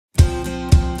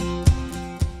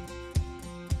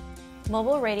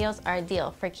Mobile radios are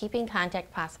ideal for keeping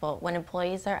contact possible when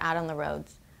employees are out on the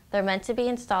roads. They're meant to be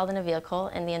installed in a vehicle,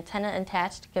 and the antenna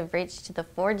attached give reach to the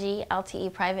 4G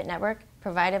LTE private network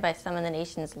provided by some of the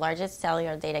nation's largest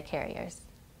cellular data carriers.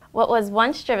 What was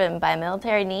once driven by a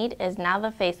military need is now the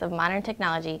face of modern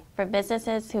technology for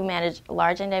businesses who manage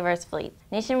large and diverse fleets.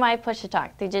 Nationwide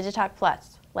push-to-talk through Diga-Talk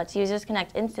Plus lets users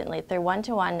connect instantly through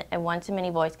one-to-one and one-to-many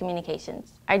voice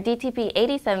communications. Our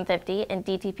DTP8750 and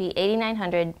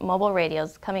DTP8900 mobile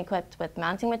radios come equipped with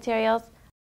mounting materials,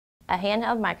 a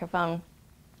handheld microphone,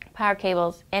 power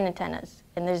cables, and antennas,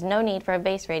 and there's no need for a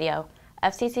base radio,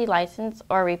 FCC license,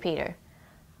 or repeater.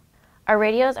 Our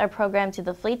radios are programmed to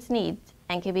the fleet's needs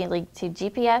and can be linked to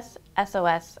GPS,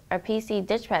 SOS, or PC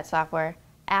dispatch software,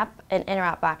 app, and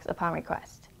interop box upon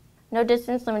request. No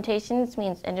distance limitations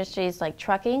means industries like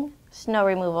trucking, snow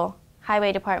removal,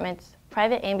 highway departments,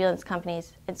 private ambulance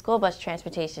companies, and school bus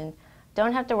transportation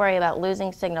don't have to worry about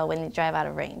losing signal when you drive out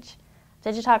of range.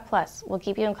 Diga-Talk Plus will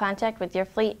keep you in contact with your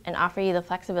fleet and offer you the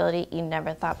flexibility you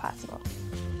never thought possible.